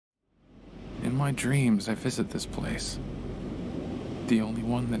my dreams, I visit this place. The only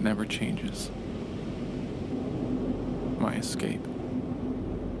one that never changes. My escape.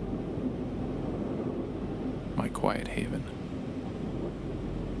 My quiet haven.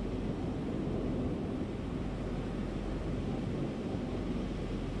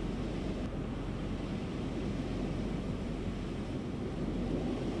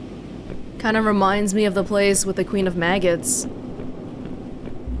 Kind of reminds me of the place with the Queen of Maggots.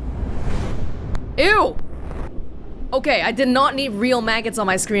 Ew! Okay, I did not need real maggots on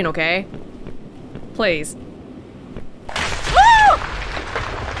my screen, okay? Please. Ah!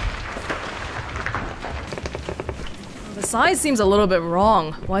 The size seems a little bit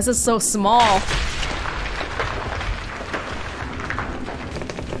wrong. Why is it so small?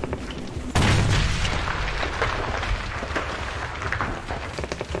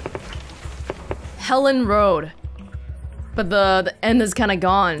 Helen Road. But the end is kind of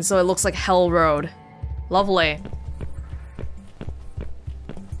gone, so it looks like Hell Road. Lovely.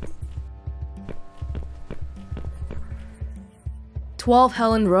 "12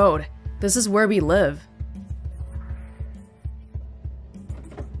 Helen Road. This is where we live."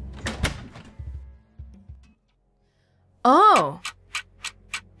 Oh!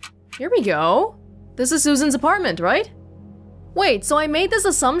 Here we go. This is Susan's apartment, right? Wait, so I made this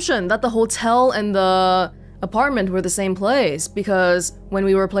assumption that the hotel and the apartment were the same place because when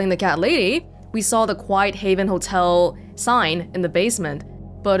we were playing the Cat Lady, we saw the Quiet Haven Hotel sign in the basement,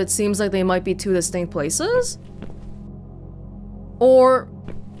 but it seems like they might be two distinct places? Or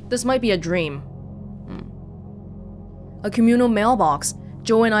this might be a dream. A communal mailbox.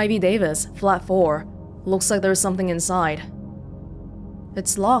 Joe and Ivy Davis, flat 4. Looks like there's something inside.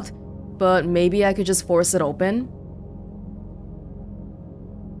 It's locked, but maybe I could just force it open?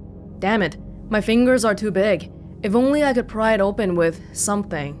 Damn it, my fingers are too big. If only I could pry it open with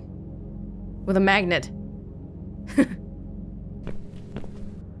something. With a magnet.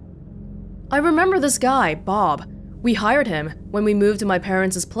 I remember this guy, Bob. We hired him when we moved to my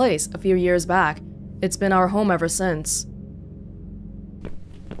parents' place a few years back. It's been our home ever since.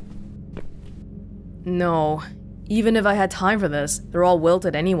 No, even if I had time for this, they're all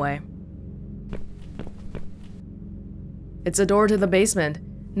wilted anyway. It's a door to the basement.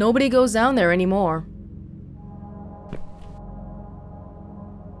 Nobody goes down there anymore.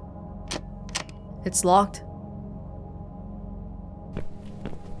 It's locked.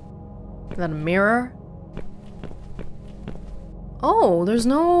 Is that a mirror? Oh, there's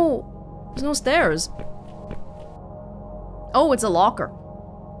no stairs. Oh, it's a locker.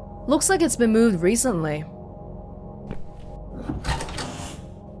 Looks like it's been moved recently.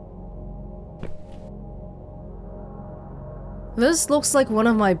 This looks like one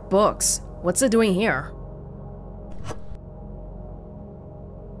of my books. What's it doing here?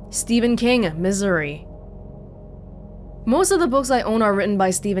 Stephen King, Misery. Most of the books I own are written by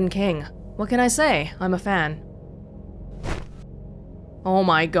Stephen King. What can I say? I'm a fan. Oh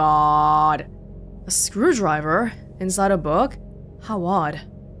my god. A screwdriver inside a book? How odd.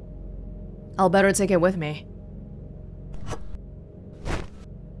 I'll better take it with me.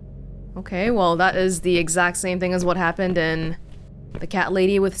 Okay, well that is the exact same thing as what happened in The Cat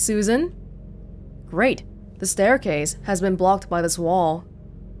Lady with Susan. Great. The staircase has been blocked by this wall.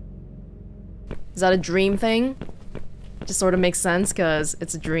 Is that a dream thing? Just sort of makes sense because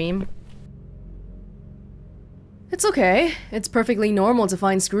it's a dream. It's okay. It's perfectly normal to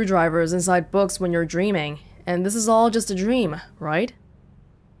find screwdrivers inside books when you're dreaming. And this is all just a dream, right?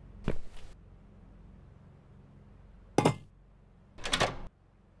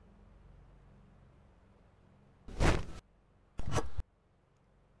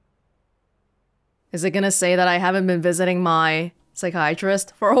 Is it gonna say that I haven't been visiting my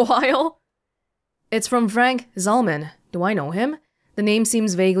psychiatrist for a while? It's from Frank Zalman. Do I know him? The name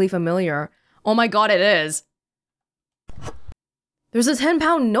seems vaguely familiar. Oh my god, it is! There's a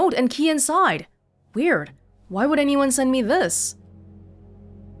 10-pound note and key inside! Weird. Why would anyone send me this?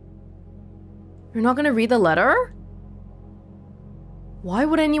 You're not gonna read the letter? Why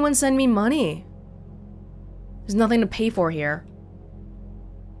would anyone send me money? There's nothing to pay for here.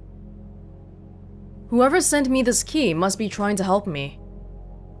 Whoever sent me this key must be trying to help me.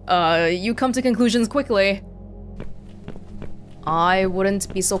 You come to conclusions quickly. I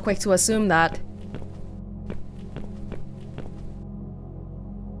wouldn't be so quick to assume that.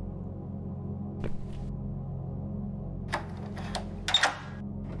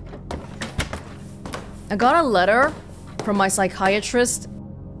 I got a letter from my psychiatrist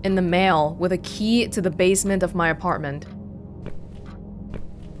in the mail with a key to the basement of my apartment.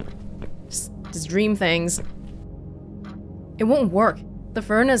 Just dream things. It won't work. The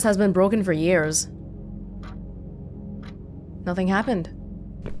furnace has been broken for years. Nothing happened.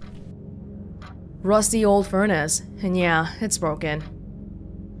 Rusty old furnace, and yeah, it's broken.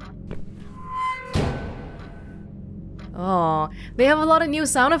 Oh, they have a lot of new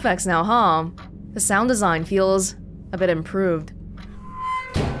sound effects now, huh? The sound design feels a bit improved.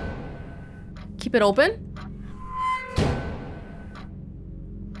 Keep it open?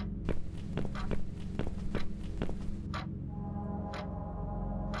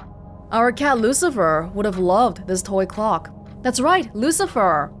 Our cat Lucifer would have loved this toy clock. That's right,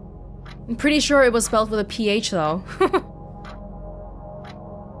 Lucifer! I'm pretty sure it was spelled with a PH though.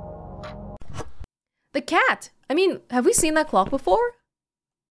 The cat! I mean, have we seen that clock before?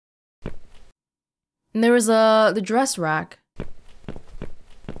 And there is the dress rack.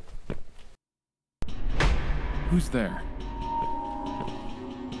 Who's there?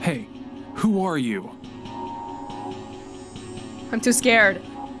 Hey, who are you? I'm too scared.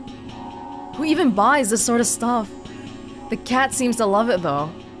 Who even buys this sort of stuff? The cat seems to love it though.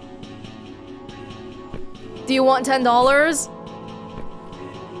 Do you want $10?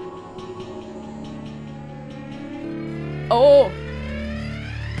 Oh!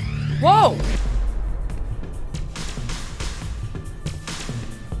 Whoa!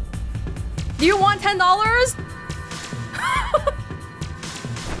 Do you want $10?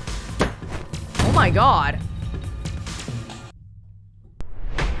 Oh my god.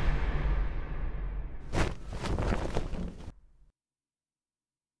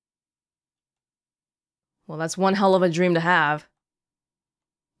 Well, that's one hell of a dream to have.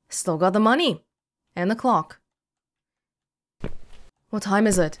 Still got the money. And the clock. What time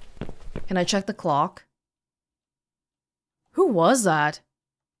is it? Can I check the clock? Who was that?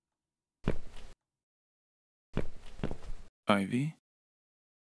 Ivy?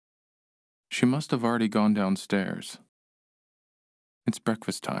 She must have already gone downstairs. It's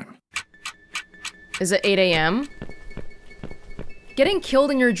breakfast time. Is it 8 a.m.? Getting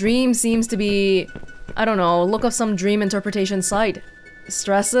killed in your dream seems to be... I don't know, look up some dream interpretation site.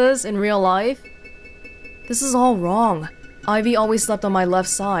 Stresses in real life? This is all wrong. Ivy always slept on my left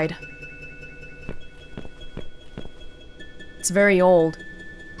side. It's very old.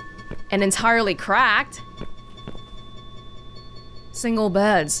 And entirely cracked? Single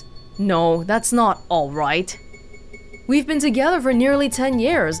beds. No, that's not alright. We've been together for nearly 10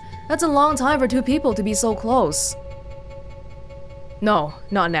 years. That's a long time for two people to be so close. No,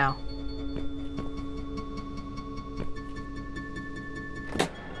 not now.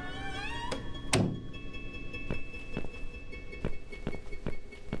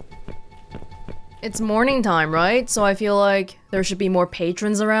 It's morning time, right? So I feel like there should be more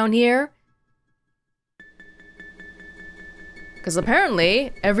patrons around here. Because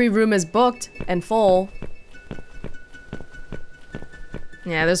apparently, every room is booked and full.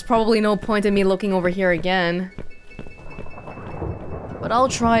 Yeah, there's probably no point in me looking over here again. But I'll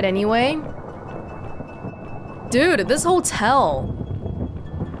try it anyway. Dude, this hotel!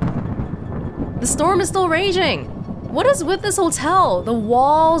 The storm is still raging! What is with this hotel? The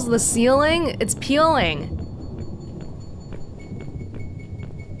walls, the ceiling, it's peeling.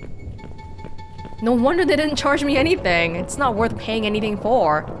 No wonder they didn't charge me anything. It's not worth paying anything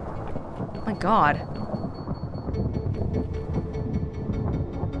for. My god.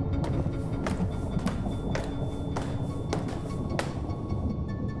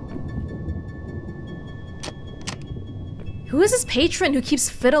 Who is this patron who keeps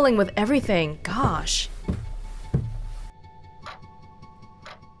fiddling with everything? Gosh.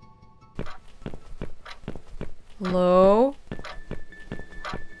 Hello?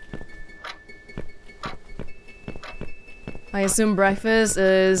 I assume breakfast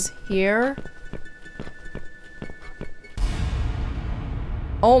is here?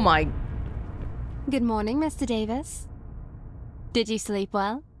 Oh my... Good morning, Mr. Davis. Did you sleep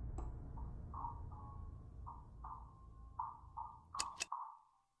well?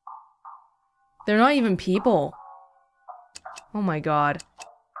 They're not even people. Oh my god.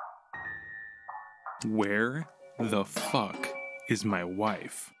 Where the fuck is my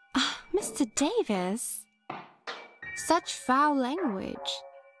wife? Mr. Davis? Such foul language.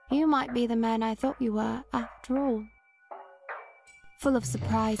 You might be the man I thought you were, after all. Full of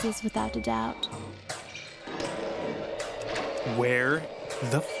surprises, without a doubt. Where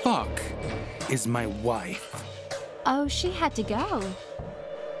the fuck is my wife? Oh, she had to go.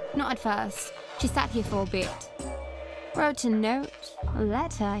 Not at first. She sat here for a bit. Wrote a note, a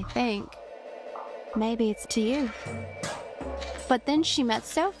letter, I think. Maybe it's to you. But then she met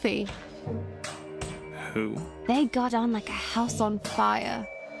Sophie. Who? They got on like a house on fire.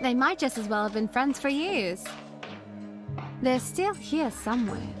 They might just as well have been friends for years. They're still here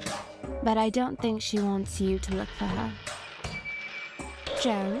somewhere, but I don't think she wants you to look for her.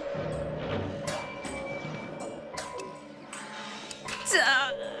 Joe?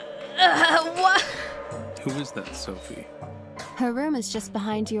 What? Who is that, Sophie? Her room is just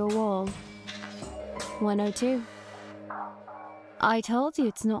behind your wall. 102. I told you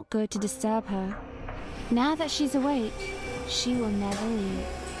it's not good to disturb her. Now that she's awake, she will never leave.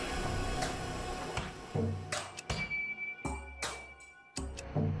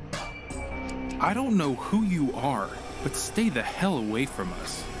 I don't know who you are, but stay the hell away from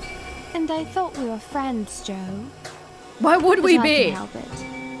us. And I thought we were friends, Joe. Why would we But I be? can't help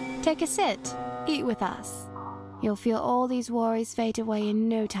it. Take a sit. Eat with us. You'll feel all these worries fade away in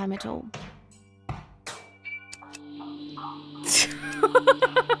no time at all.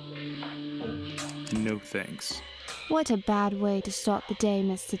 No thanks. What a bad way to start the day,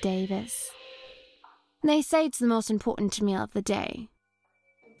 Mr. Davis. They say it's the most important meal of the day.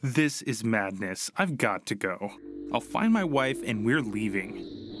 This is madness. I've got to go. I'll find my wife and we're leaving.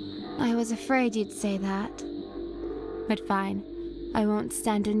 I was afraid you'd say that. But fine, I won't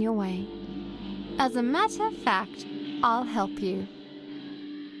stand in your way. As a matter of fact, I'll help you.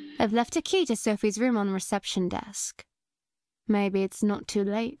 I've left a key to Sophie's room on the reception desk. Maybe it's not too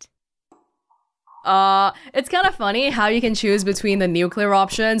late. It's kind of funny how you can choose between the nuclear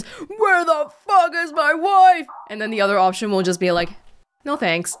options. Where the fuck is my wife? And then the other option will just be like, no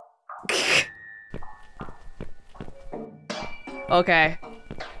thanks. Okay.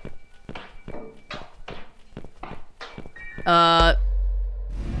 Oh,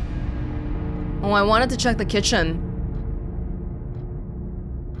 I wanted to check the kitchen.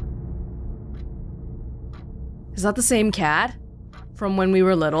 Is that the same cat from when we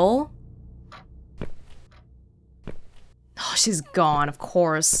were little? Oh, she's gone, of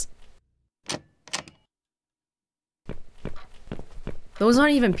course. Those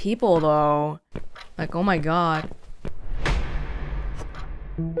aren't even people, though. Like, oh my god.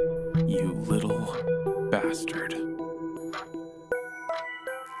 You little bastard.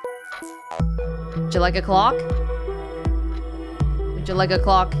 Would you like a clock? Would you like a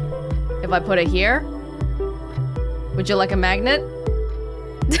clock if I put it here? Would you like a magnet?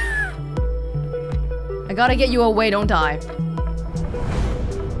 I gotta get you away, don't I?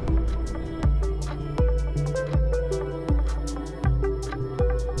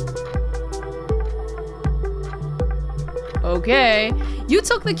 Okay, you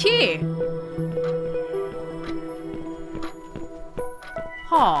took the key.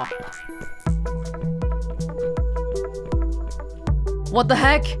 Huh. What the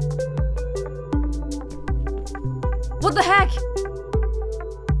heck? What the heck?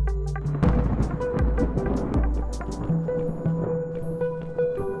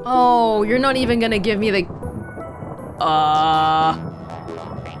 Oh, you're not even gonna give me the...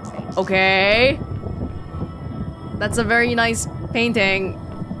 Okay. That's a very nice painting.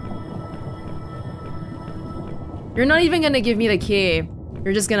 You're not even gonna give me the key.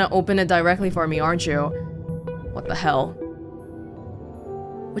 You're just gonna open it directly for me, aren't you? What the hell?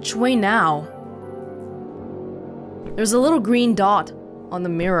 Which way now? There's a little green dot on the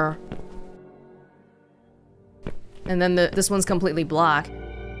mirror. And then this one's completely black.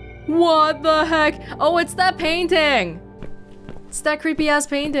 What the heck? Oh, it's that painting! It's that creepy ass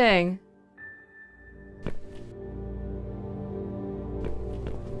painting.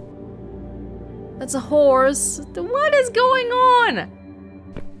 That's a horse. What is going on?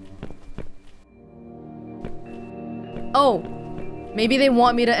 Oh, maybe they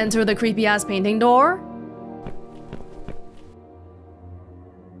want me to enter the creepy ass painting door?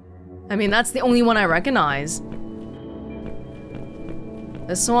 I mean, that's the only one I recognize.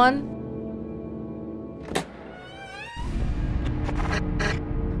 This one?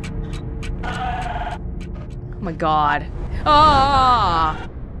 Oh my god. Ah!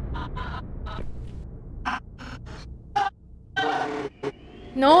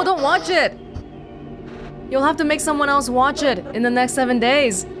 No, don't watch it! You'll have to make someone else watch it in the next 7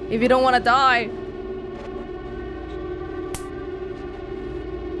 days if you don't want to die.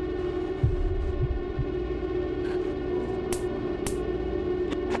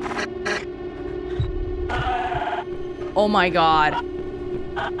 Oh my god.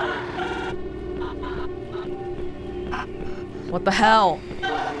 What the hell?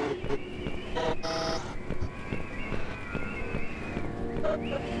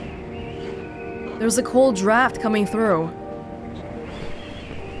 There's a cold draft coming through.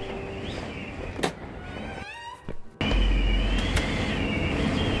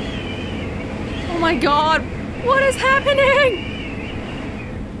 Oh my god! What is happening?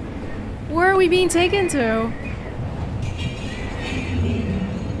 Where are we being taken to?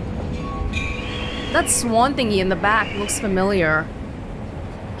 That swan thingy in the back looks familiar.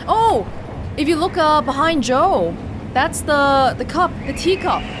 Oh! If you look behind Joe, that's the cup, the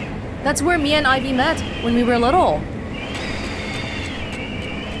teacup. That's where me and Ivy met when we were little.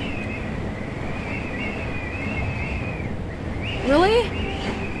 Really?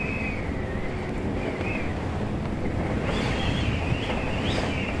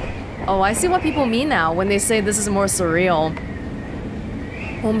 Oh, I see what people mean now when they say this is more surreal.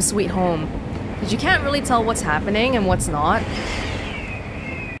 Home sweet home. Because you can't really tell what's happening and what's not.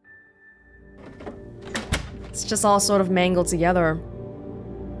 It's just all sort of mangled together.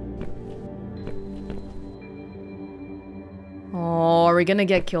 Oh, are we gonna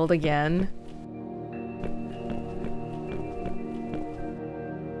get killed again?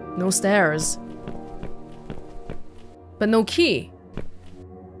 No stairs. But no key.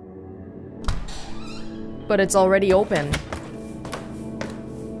 But it's already open.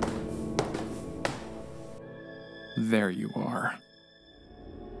 There you are.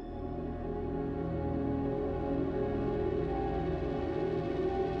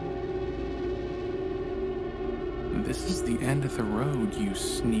 This is the end of the road, you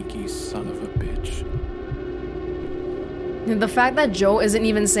sneaky son of a bitch. The fact that Joe isn't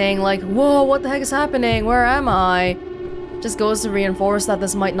even saying like, whoa, what the heck is happening? Where am I? Just goes to reinforce that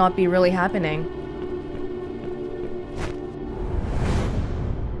this might not be really happening.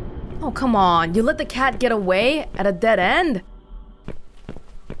 Oh, come on. You let the cat get away at a dead end?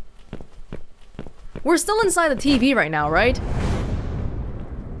 We're still inside the TV right now, right?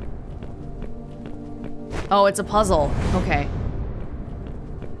 Oh, it's a puzzle. Okay.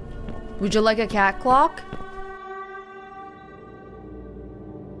 Would you like a cat clock?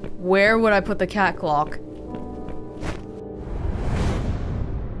 Where would I put the cat clock?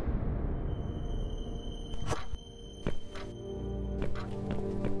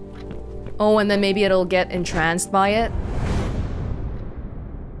 Oh, and then maybe it'll get entranced by it.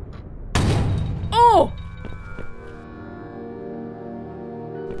 Oh!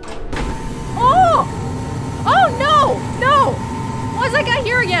 Oh! Oh, no! No! Why is that guy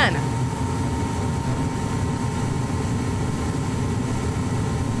here again?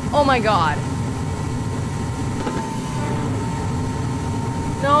 Oh my god.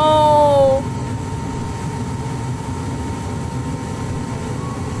 No!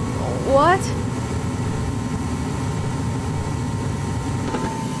 What?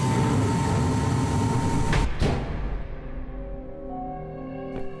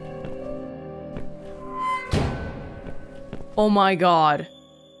 Oh my god.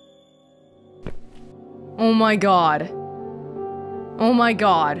 Oh my god. Oh my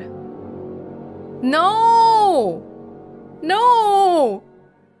god. No! No!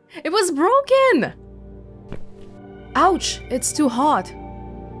 It was broken! Ouch! It's too hot.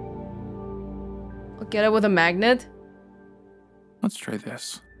 I'll get it with a magnet. Let's try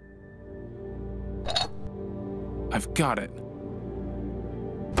this. I've got it.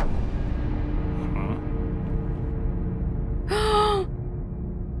 You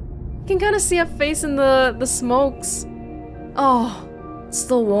can kind of see a face in the smokes. Oh, it's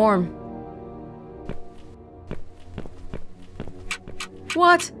still warm.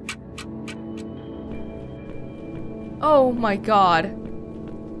 What? Oh my god.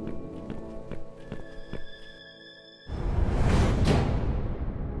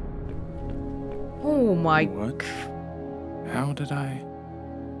 Oh my... What? How did I...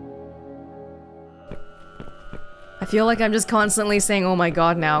 I feel like I'm just constantly saying oh my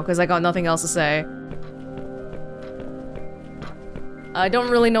god now, because I got nothing else to say. I don't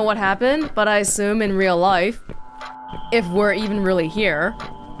really know what happened, but I assume in real life, if we're even really here,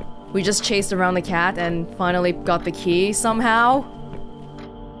 we just chased around the cat and finally got the key somehow.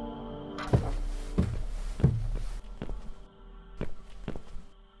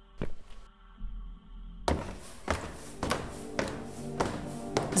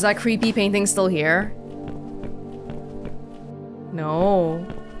 Is that creepy painting still here? No.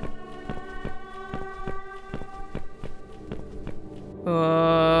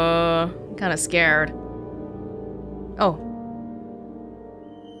 I'm kinda scared. Oh.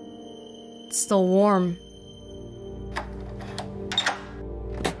 It's still warm.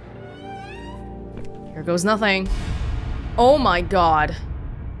 Here goes nothing. Oh my god.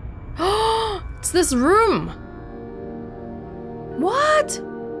 It's this room! What?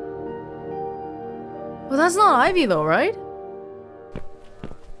 Well, that's not Ivy though, right?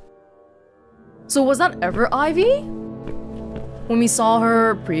 So was that ever Ivy? When we saw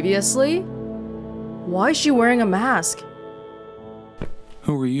her previously? Why is she wearing a mask?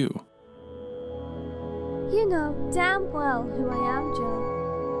 Who are you? You know damn well who I am,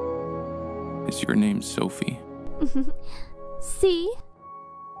 Joe. Is your name Sophie? See?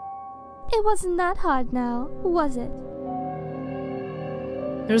 It wasn't that hard now, was it?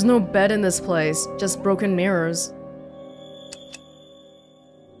 There's no bed in this place, just broken mirrors.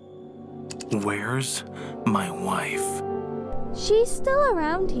 Where's my wife? She's still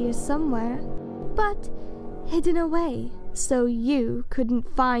around here somewhere, but hidden away so you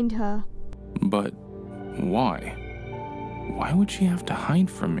couldn't find her. But why? Why would she have to hide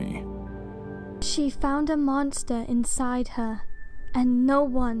from me? She found a monster inside her, and no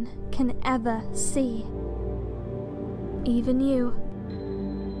one can ever see. Even you.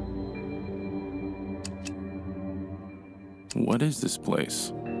 What is this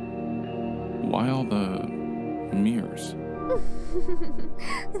place? Why all the mirrors?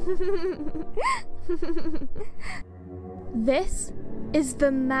 This is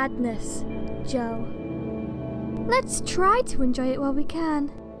the madness, Joe. Let's try to enjoy it while we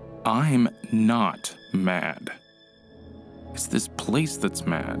can. I'm not mad. It's this place that's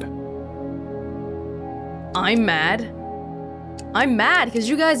mad. I'm mad. I'm mad because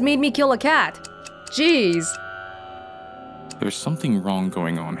you guys made me kill a cat. Jeez. There's something wrong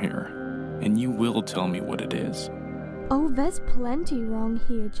going on here, and you will tell me what it is. Oh, there's plenty wrong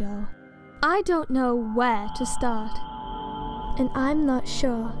here, Joe. I don't know where to start. And I'm not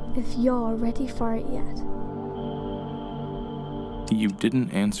sure if you're ready for it yet. You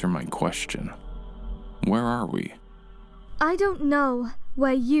didn't answer my question. Where are we? I don't know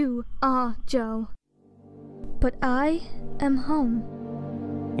where you are, Joe. But I am home.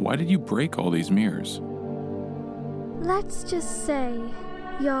 Why did you break all these mirrors? Let's just say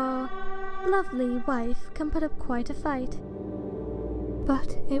your lovely wife can put up quite a fight.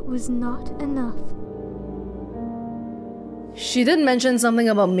 But it was not enough. She did mention something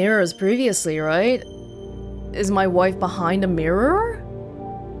about mirrors previously, right? Is my wife behind a mirror?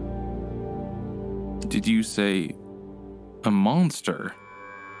 Did you say a monster?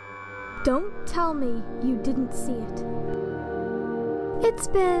 Don't tell me you didn't see it. It's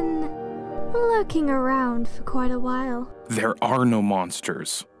been lurking around for quite a while. There are no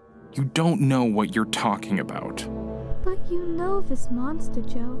monsters. You don't know what you're talking about. But you know this monster,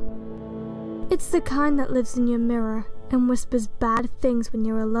 Joe. It's the kind that lives in your mirror and whispers bad things when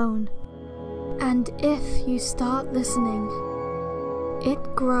you're alone. And if you start listening, it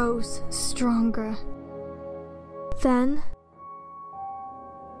grows stronger. Then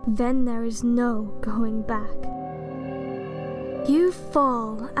there is no going back. You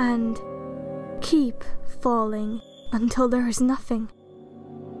fall and keep falling until there is nothing.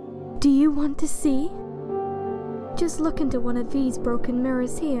 Do you want to see? Just look into one of these broken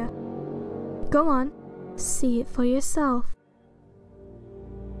mirrors here. Go on, see it for yourself.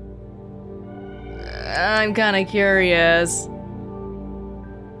 I'm kinda curious.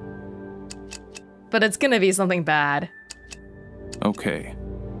 But it's gonna be something bad. Okay,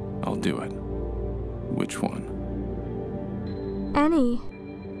 I'll do it. Which one? Any.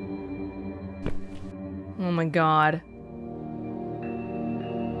 Oh my god.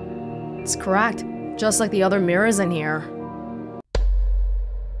 It's cracked, just like the other mirrors in here.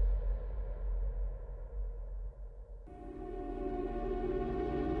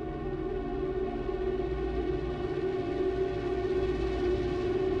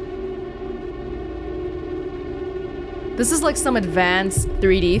 This is like some advanced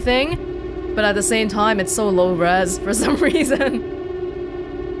 3D thing, but at the same time it's so low res for some reason.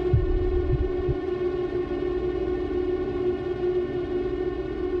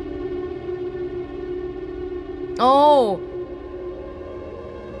 Oh!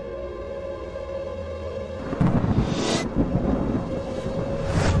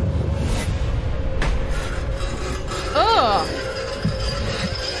 Ugh!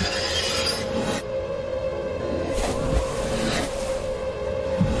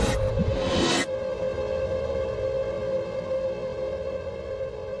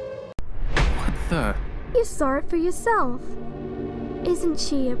 What the? You saw it for yourself. Isn't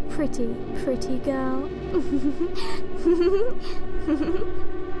she a pretty, pretty girl?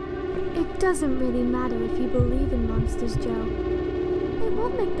 It doesn't really matter if you believe in monsters, Joe. It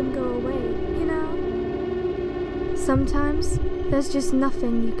won't make them go away, you know? Sometimes, there's just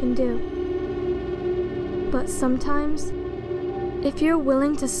nothing you can do. But sometimes, if you're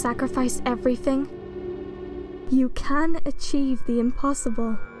willing to sacrifice everything, you can achieve the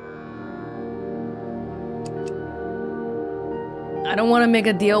impossible. I don't want to make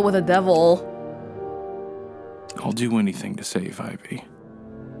a deal with the devil. I'll do anything to save Ivy.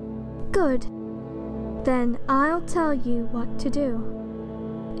 Good. Then I'll tell you what to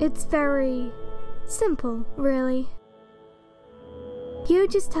do. It's very simple, really. You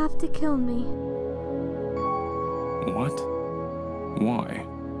just have to kill me. What? Why?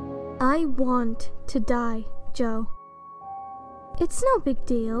 I want to die, Joe. It's no big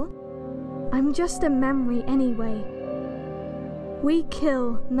deal. I'm just a memory anyway. We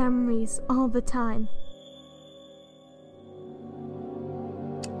kill memories all the time.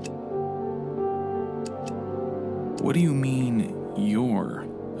 What do you mean, you're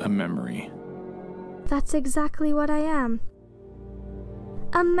a memory? That's exactly what I am.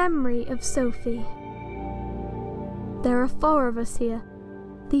 A memory of Sophie. There are 4 of us here.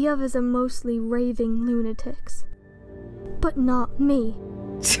 The others are mostly raving lunatics. But not me.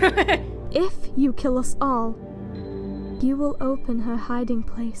 If you kill us all, you will open her hiding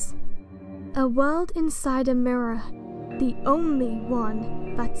place. A world inside a mirror. The only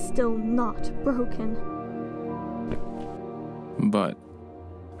one that's still not broken. But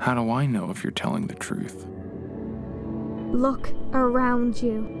how do I know if you're telling the truth? Look around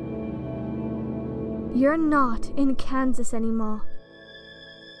you. You're not in Kansas anymore.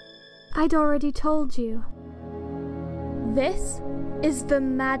 I'd already told you. This is the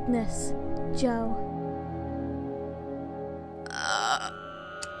madness, Joe.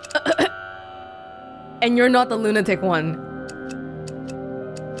 And you're not the lunatic one.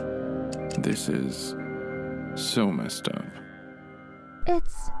 This is so messed up.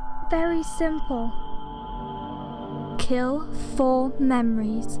 It's very simple. Kill 4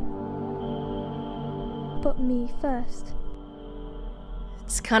 memories. But me first.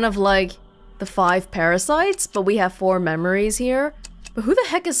 It's kind of like the 5 parasites, but we have 4 memories here. But who the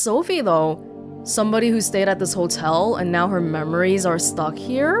heck is Sophie, though? Somebody who stayed at this hotel and now her memories are stuck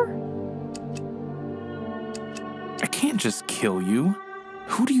here? I can't just kill you.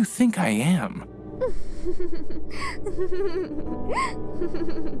 Who do you think I am?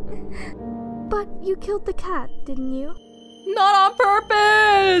 But you killed the cat, didn't you? Not on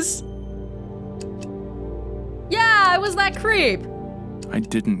purpose! Yeah, I was that creep. I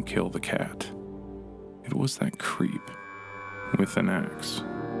didn't kill the cat. It was that creep with an axe.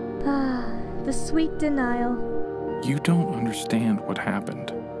 Ah, the sweet denial. You don't understand what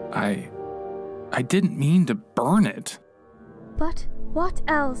happened. I didn't mean to burn it. But what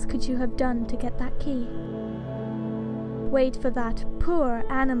else could you have done to get that key? Wait for that poor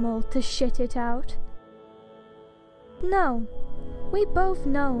animal to shit it out? No, we both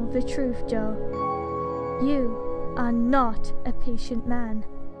know the truth, Joe. You are not a patient man.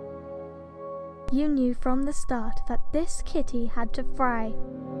 You knew from the start that this kitty had to fry.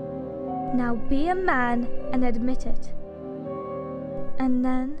 Now be a man and admit it. And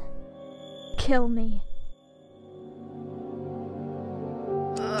then kill me.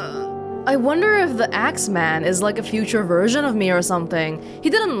 I wonder if the Axeman is like a future version of me or something. He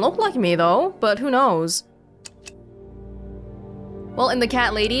didn't look like me though, but who knows? Well, in the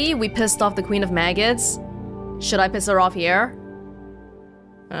cat lady, we pissed off the Queen of Maggots. Should I piss her off here?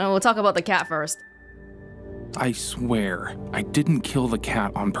 We'll talk about the cat first. I swear, I didn't kill the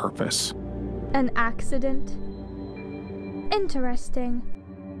cat on purpose. An accident? Interesting.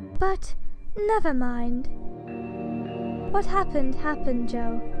 But never mind. What happened happened,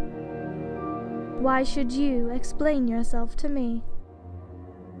 Joe. Why should you explain yourself to me?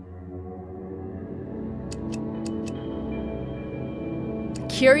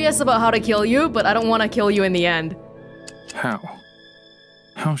 Curious about how to kill you, but I don't want to kill you in the end. How?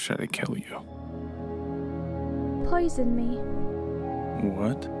 How should I kill you? Poison me.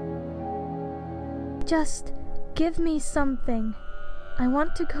 What? Just give me something. I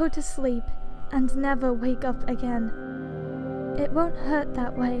want to go to sleep and never wake up again. It won't hurt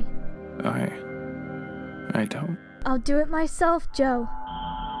that way. I don't. I'll do it myself, Joe.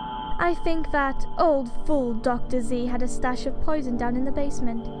 I think that old fool Dr. Z had a stash of poison down in the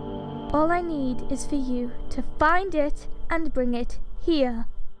basement. All I need is for you to find it and bring it here.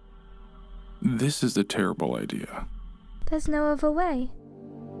 This is a terrible idea. There's no other way.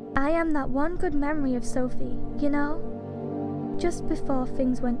 I am that one good memory of Sophie, you know? Just before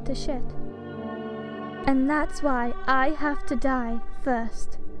things went to shit. And that's why I have to die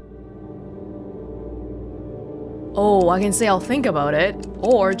first. Oh, I can say I'll think about it,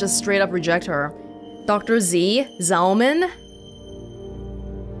 or just straight up reject her. Dr. Z, Zalman.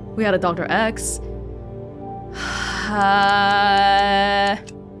 We had a Dr. X.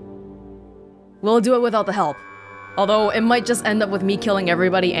 We'll do it without the help. Although it might just end up with me killing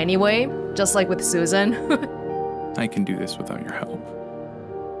everybody anyway, just like with Susan. I can do this without your help.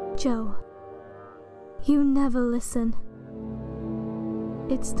 Joe, you never listen.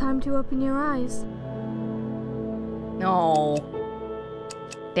 It's time to open your eyes. No.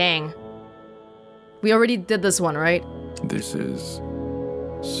 Dang. We already did this one, right? This is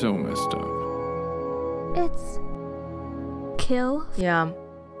So messed up. It's... kill? Yeah.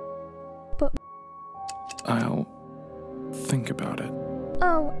 But... I'll think about it.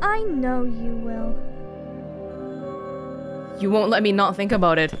 Oh, I know you will. You won't let me not think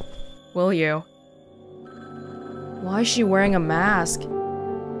about it, will you? Why is she wearing a mask?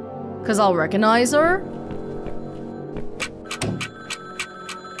 'Cause I'll recognize her?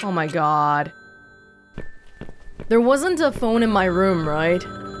 Oh my god. There wasn't a phone in my room, right?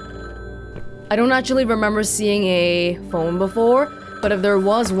 I don't actually remember seeing a phone before, but if there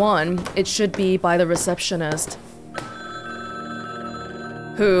was one, it should be by the receptionist.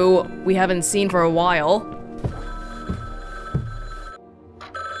 Who we haven't seen for a while.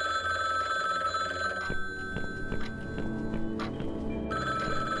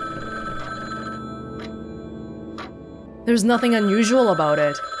 There's nothing unusual about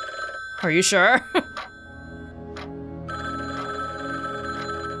it. Are you sure?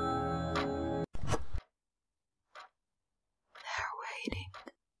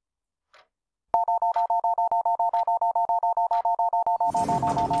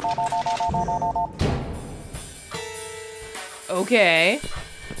 Okay.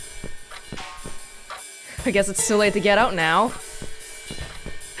 I guess it's too late to get out now.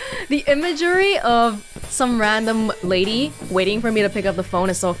 The imagery of some random lady waiting for me to pick up the phone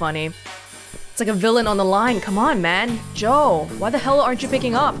is so funny. It's like a villain on the line. Come on, man. Joe, why the hell aren't you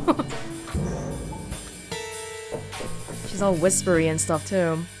picking up? She's all whispery and stuff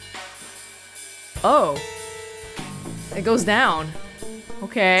too. Oh. It goes down.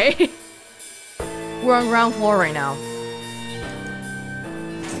 Okay. We're on ground floor right now.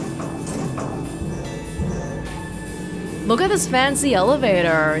 Look at this fancy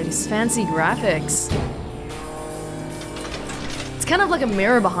elevator, these fancy graphics. It's kind of like a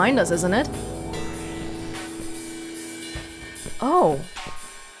mirror behind us, isn't it? Oh.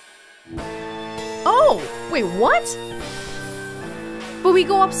 Oh! Wait, what? But we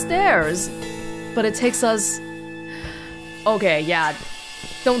go upstairs. But it takes us... Okay, yeah.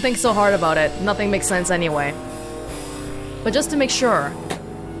 Don't think so hard about it. Nothing makes sense anyway. But just to make sure.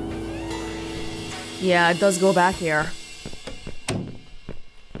 Yeah, it does go back here.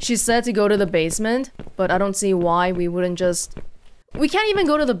 She said to go to the basement, but I don't see why we wouldn't just... We can't even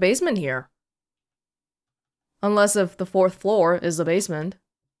go to the basement here. Unless if the 4th floor is the basement.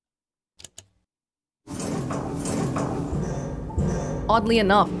 Oddly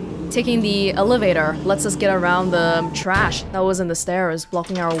enough, taking the elevator lets us get around the trash that was in the stairs,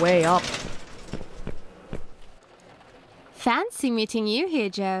 blocking our way up. Fancy meeting you here,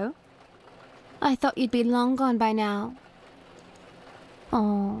 Joe. I thought you'd be long gone by now.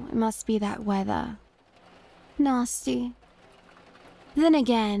 Oh, it must be that weather. Nasty. Then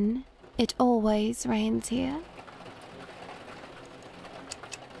again, it always rains here.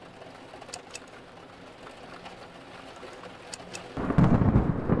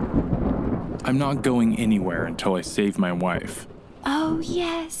 I'm not going anywhere until I save my wife. Oh,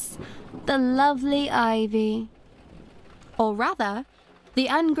 yes. The lovely Ivy. Or rather, the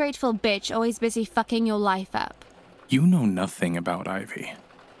ungrateful bitch always busy fucking your life up. You know nothing about Ivy.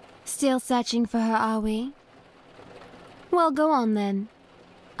 Still searching for her, are we? Well, go on then.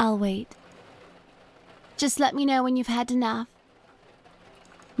 I'll wait. Just let me know when you've had enough.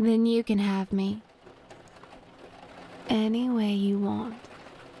 Then you can have me. Any way you want.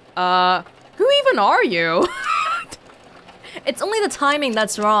 Who even are you? It's only the timing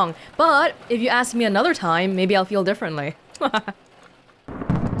that's wrong, but if you ask me another time, maybe I'll feel differently. I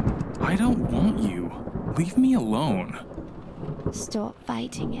don't want you. Leave me alone. Stop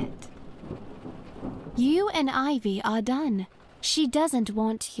fighting it. You and Ivy are done. She doesn't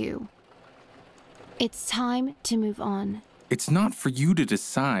want you. It's time to move on. It's not for you to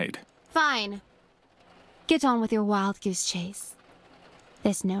decide. Fine. Get on with your wild goose chase.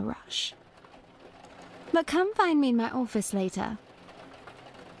 There's no rush. But come find me in my office later.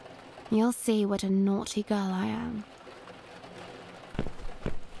 You'll see what a naughty girl I am.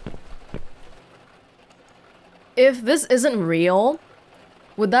 If this isn't real,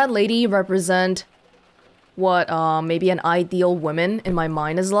 would that lady represent what maybe an ideal woman in my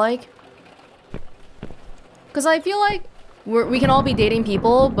mind is like? Because I feel like we can all be dating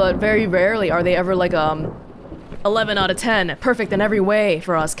people, but very rarely are they ever like 11 out of 10, perfect in every way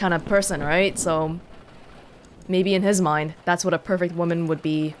for us kind of person, right? So maybe in his mind, that's what a perfect woman would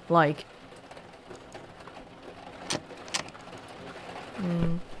be like.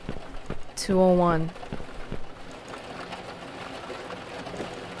 201.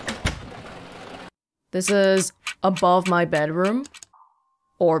 This is above my bedroom.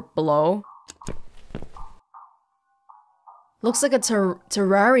 Or below. Looks like a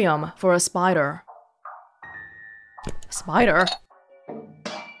terrarium for a spider. Spider?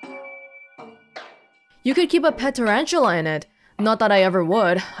 You could keep a pet tarantula in it. Not that I ever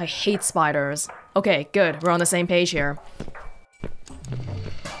would. I hate spiders. Okay, good. We're on the same page here.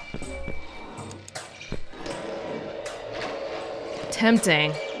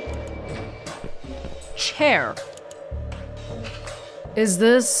 Tempting. Chair. Is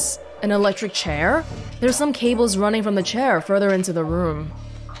this an electric chair? There's some cables running from the chair further into the room.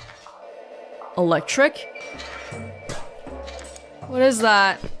 Electric? What is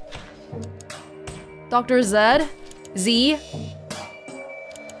that? Dr. Z? Z?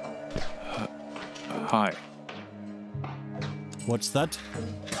 Hi. What's that?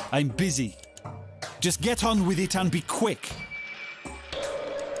 I'm busy. Just get on with it and be quick.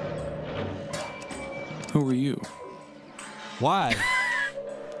 Who are you? Why?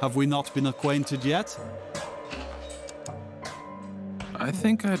 Have we not been acquainted yet? I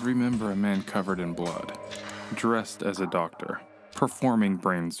think I'd remember a man covered in blood, dressed as a doctor, performing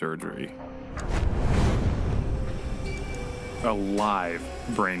brain surgery. A live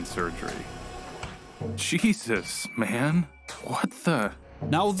brain surgery. Jesus, man. What the?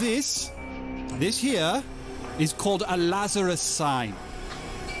 Now this here, is called a Lazarus sign.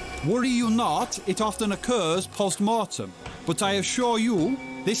 Worry you not, it often occurs post-mortem. But I assure you,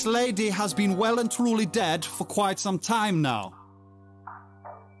 this lady has been well and truly dead for quite some time now.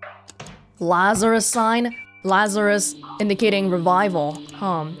 Lazarus sign? Lazarus indicating revival.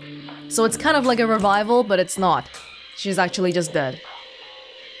 So it's kind of like a revival, but it's not. She's actually just dead.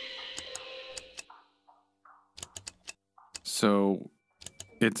 So,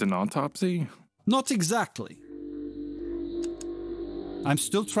 it's an autopsy? Not exactly. I'm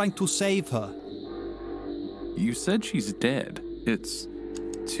still trying to save her. You said she's dead. It's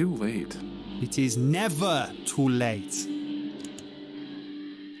too late. It is never too late.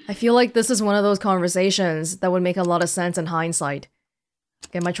 I feel like this is one of those conversations that would make a lot of sense in hindsight.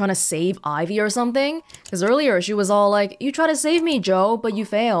 Am I trying to save Ivy or something? Because earlier she was all like, you try to save me, Joe, but you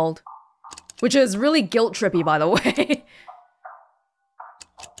failed. Which is really guilt-trippy, by the way.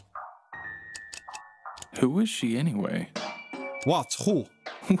 Who is she anyway? What? Who?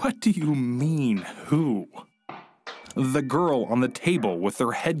 What do you mean, who? The girl on the table with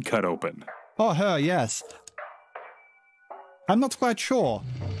her head cut open. Oh, her, yes. I'm not quite sure,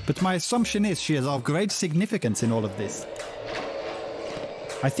 but my assumption is she is of great significance in all of this.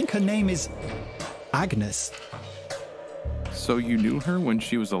 I think her name is Agnes. So you knew her when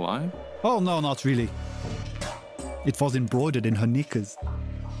she was alive? Oh, no, not really. It was embroidered in her knickers.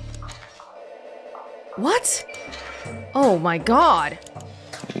 What? Oh my god.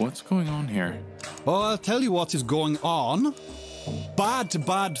 What's going on here? Oh, I'll tell you what is going on.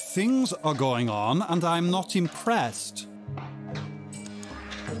 Bad things are going on, and I'm not impressed.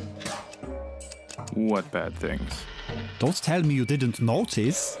 What bad things? Don't tell me you didn't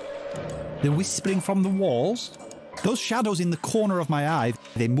notice. The whispering from the walls. Those shadows in the corner of my eye,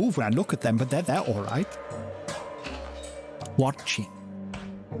 they move when I look at them, but they're there all right. Watching.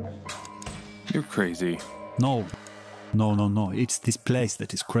 You're crazy. No. It's this place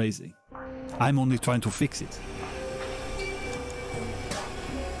that is crazy. I'm only trying to fix it.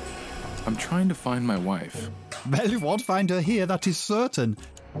 I'm trying to find my wife. Well, you won't find her here, that is certain.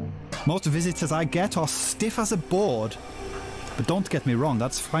 Most visitors I get are stiff as a board. But don't get me wrong,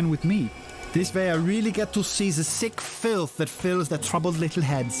 that's fine with me. This way I really get to see the sick filth that fills their troubled little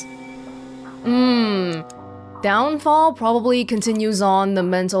heads. Downfall probably continues on the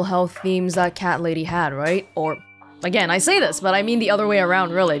mental health themes that Cat Lady had, right? Or, again, I say this, but I mean the other way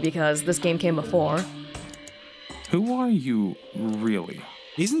around, really, because this game came before. Who are you, really?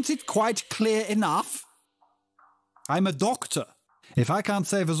 Isn't it quite clear enough? I'm a doctor. If I can't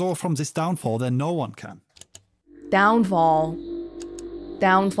save us all from this downfall, then no one can. Downfall.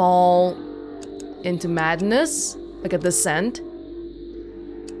 Downfall into madness? Like a descent?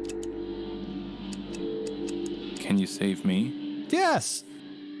 Can you save me? Yes.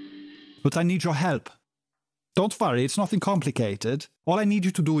 But I need your help. Don't worry, it's nothing complicated. All I need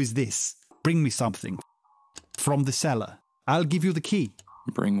you to do is this. Bring me something. From the cellar. I'll give you the key.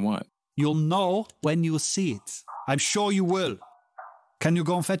 Bring what? You'll know when you see it. I'm sure you will. Can you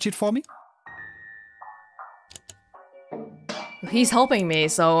go and fetch it for me? He's helping me,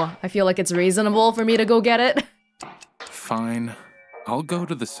 so I feel like it's reasonable for me to go get it. Fine. I'll go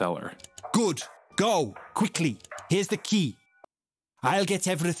to the cellar. Good. Go. Quickly. Here's the key. I'll get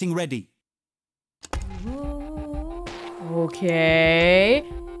everything ready. Okay.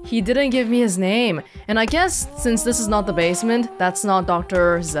 He didn't give me his name. And I guess since this is not the basement, that's not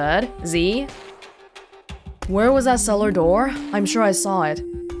Dr. Z. Where was that cellar door? I'm sure I saw it.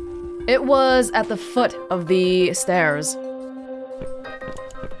 It was at the foot of the stairs.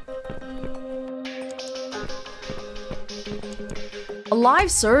 A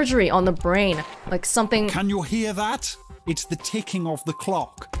live surgery on the brain, like something... Can you hear that? It's the ticking of the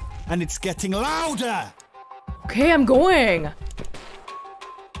clock, and it's getting louder! Okay, I'm going!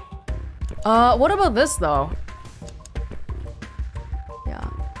 What about this, though? Yeah.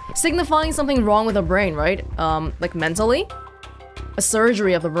 Signifying something wrong with the brain, right? Like mentally? A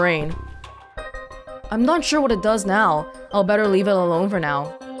surgery of the brain. I'm not sure what it does now. I'll better leave it alone for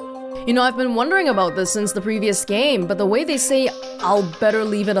now. You know, I've been wondering about this since the previous game, but the way they say, I'll better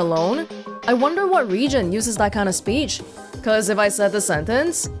leave it alone, I wonder what region uses that kind of speech. Because if I said the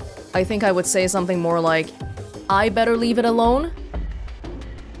sentence, I think I would say something more like, I better leave it alone?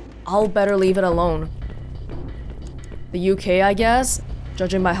 I'll better leave it alone. The UK, I guess,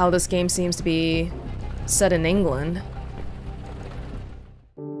 judging by how this game seems to be set in England.